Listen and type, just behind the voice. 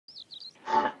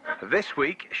This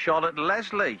week, Charlotte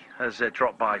Leslie has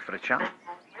dropped by for a chat.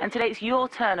 And today it's your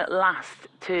turn at last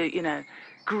to,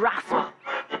 grasp.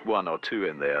 One or two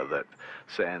in there that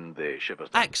send the shippers.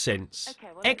 Accents.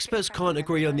 Experts can't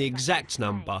agree on the exact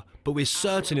number, but we're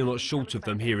certainly not short of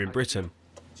them here in Britain.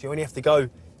 So you only have to go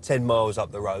 10 miles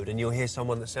up the road and you'll hear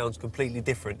someone that sounds completely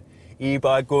different.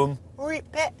 Well,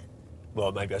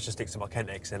 maybe I should stick to my Kent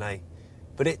accent, eh?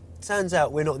 But it turns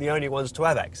out we're not the only ones to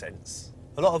have accents.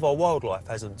 A lot of our wildlife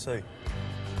has them too.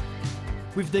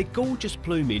 With their gorgeous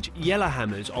plumage,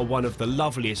 yellowhammers are one of the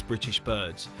loveliest British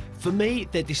birds. For me,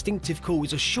 their distinctive call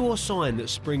is a sure sign that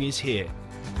spring is here.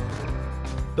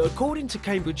 But according to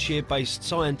Cambridgeshire-based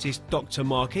scientist Dr.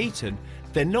 Mark Eaton,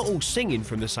 they're not all singing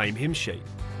from the same hymn sheet.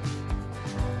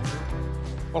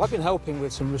 Well, I've been helping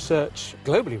with some research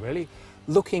globally, really,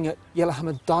 looking at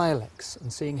yellowhammer dialects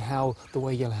and seeing how the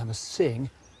way yellowhammers sing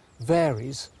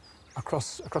varies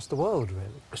across the world, really.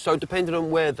 So depending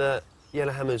on where the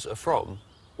yellowhammers are from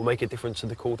will make a difference to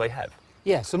the call they have?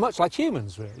 Yeah, so much like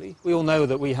humans, really. We all know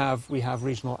that we have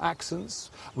regional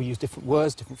accents, we use different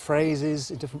words, different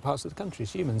phrases in different parts of the country,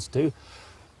 as humans do.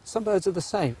 Some birds are the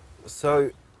same.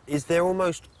 So is there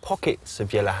almost pockets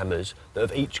of yellowhammers that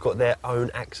have each got their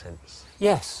own accents?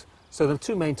 Yes. So the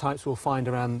two main types we'll find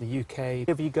around the UK.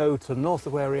 If you go to the north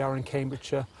of where we are in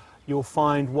Cambridgeshire, you'll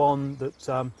find one that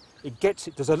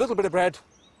does a little bit of bread,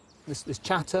 this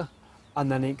chatter,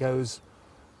 and then it goes,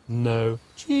 no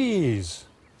cheese.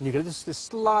 And you get this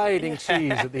sliding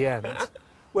cheese at the end.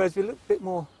 Whereas if you look a bit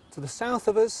more to the south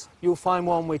of us, you'll find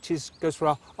one which goes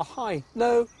for a high,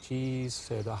 no cheese.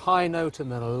 So the high note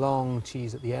and then a long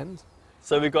cheese at the end.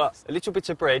 So we've got a little bit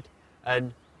of bread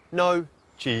and no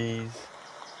cheese.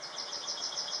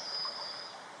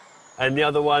 And the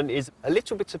other one is a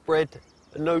little bit of bread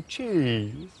and no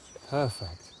cheese.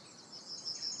 Perfect.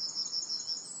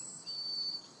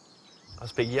 I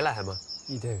speak yellowhammer.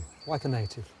 You do, like a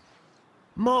native.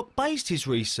 Mark based his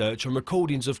research on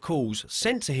recordings of calls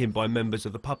sent to him by members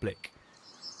of the public.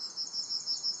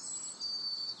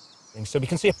 So we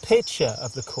can see a picture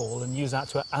of the call and use that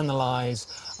to analyse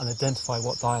and identify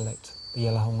what dialect the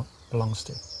yellowhammer belongs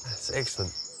to. That's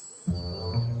excellent.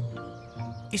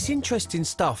 It's interesting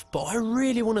stuff, but I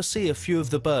really want to see a few of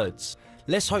the birds.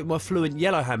 Let's hope my fluent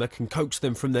yellowhammer can coax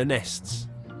them from their nests.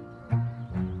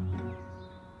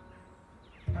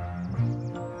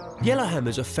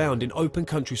 Yellowhammers are found in open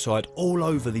countryside all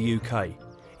over the UK.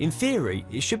 In theory,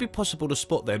 it should be possible to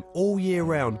spot them all year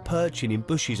round perching in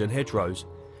bushes and hedgerows.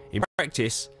 In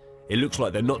practice, it looks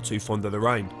like they're not too fond of the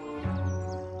rain.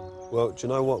 Well, do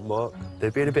you know what, Mark? They're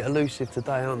being a bit elusive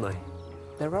today, aren't they?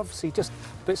 They're obviously just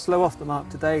a bit slow off the mark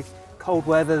today. Cold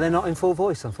weather, they're not in full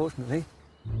voice, unfortunately.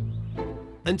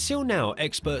 Until now,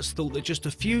 experts thought that just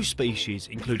a few species,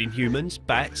 including humans,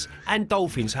 bats and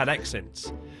dolphins, had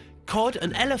accents. Cod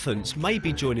and elephants may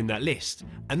be joining that list,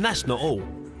 and that's not all.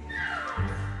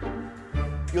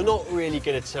 You're not really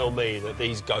going to tell me that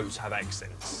these goats have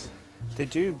accents? They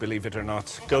do, believe it or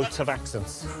not. Goats have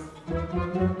accents.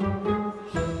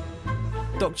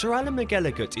 Dr. Alan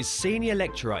McElligott is Senior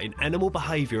Lecturer in Animal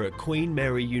Behaviour at Queen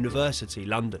Mary University,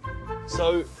 London.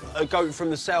 So a goat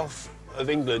from the south of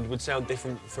England would sound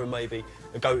different from maybe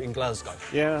a goat in Glasgow?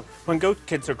 Yeah, when goat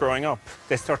kids are growing up,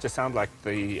 they start to sound like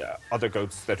the other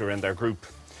goats that are in their group.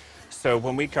 So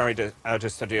when we carried out a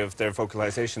study of their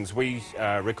vocalizations, we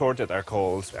recorded their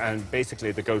calls, and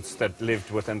basically the goats that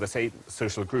lived within the same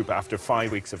social group after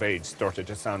 5 weeks of age started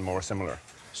to sound more similar.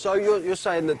 So you're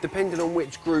saying that depending on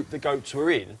which group the goats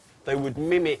were in, they would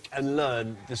mimic and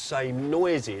learn the same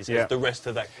noises as the rest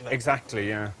of that... Exactly,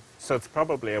 yeah. So it's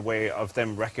probably a way of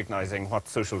them recognising what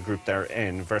social group they're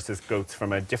in versus goats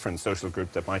from a different social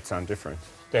group that might sound different.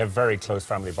 They have very close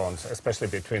family bonds, especially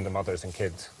between the mothers and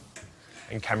kids.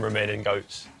 And cameramen and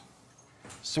goats.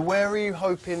 So where are you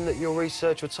hoping that your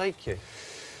research will take you?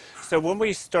 So when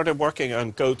we started working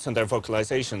on goats and their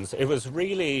vocalizations, it was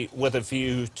really with a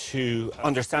view to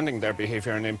understanding their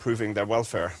behaviour and improving their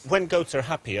welfare. When goats are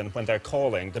happy and when they're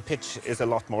calling, the pitch is a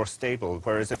lot more stable,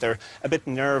 whereas if they're a bit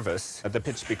nervous, the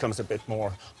pitch becomes a bit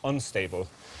more unstable.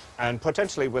 And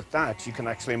potentially with that, you can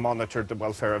actually monitor the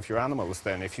welfare of your animals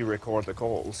then if you record the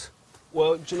calls.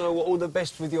 Well, do you know what? All the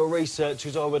best with your research,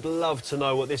 because I would love to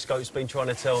know what this goat's been trying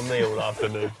to tell me all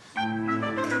afternoon.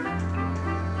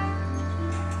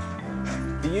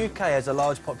 The UK has a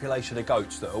large population of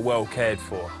goats that are well cared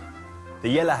for. The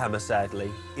yellowhammer,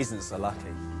 sadly, isn't so lucky.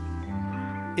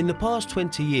 In the past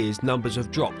 20 years, numbers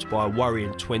have dropped by a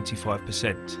worrying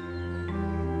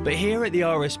 25%. But here at the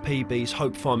RSPB's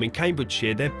Hope Farm in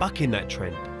Cambridgeshire, they're bucking that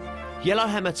trend.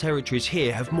 Yellowhammer territories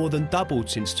here have more than doubled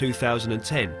since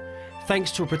 2010.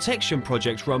 thanks to a protection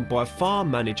project run by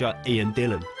farm manager Ian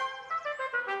Dillon.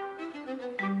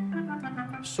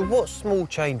 So what small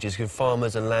changes can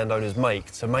farmers and landowners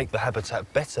make to make the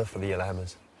habitat better for the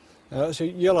yellowhammers? So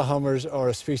yellowhammers are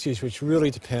a species which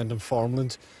really depend on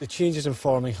farmland. The changes in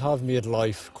farming have made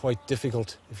life quite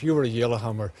difficult. If you were a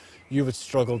yellowhammer, you would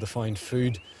struggle to find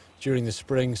food during the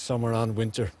spring, summer and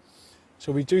winter.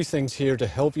 So we do things here to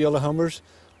help yellowhammers,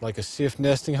 like a safe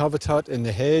nesting habitat in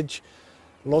the hedge,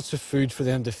 lots of food for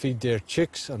them to feed their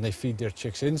chicks, and they feed their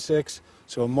chicks insects.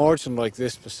 So a margin like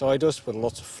this beside us with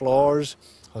lots of flowers,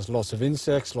 has lots of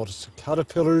insects, lots of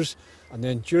caterpillars, and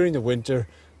then during the winter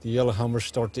the yellowhammers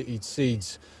start to eat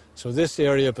seeds. So this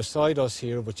area beside us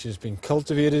here, which has been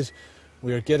cultivated,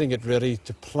 we are getting it ready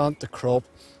to plant the crop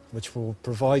which will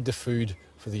provide the food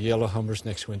for the yellowhammers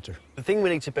next winter. The thing we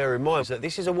need to bear in mind is that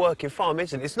this is a working farm,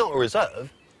 isn't it? It's not a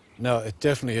reserve. No, it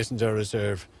definitely isn't a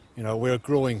reserve. You know, we're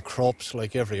growing crops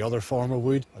like every other farmer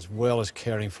would, as well as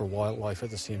caring for wildlife at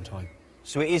the same time.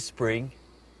 So it is spring,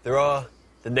 there are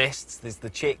the nests, there's the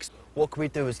chicks. What can we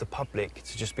do as the public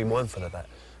to just be mindful of that?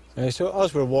 So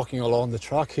as we're walking along the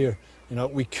track here, you know,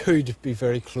 we could be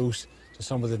very close to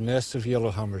some of the nests of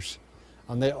yellowhammers,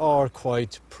 and they are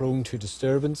quite prone to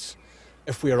disturbance.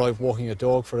 If we are out walking a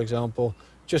dog, for example,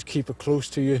 just keep it close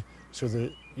to you so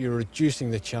that you're reducing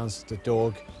the chance that the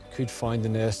dog could find the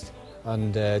nest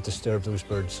and disturb those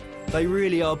birds. They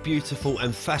really are beautiful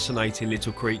and fascinating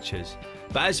little creatures.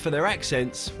 But as for their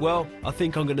accents, well, I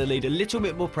think I'm going to need a little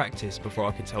bit more practice before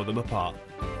I can tell them apart.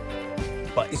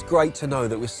 But it's great to know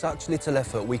that with such little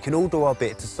effort we can all do our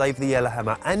bit to save the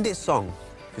yellowhammer and its song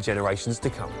for generations to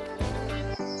come.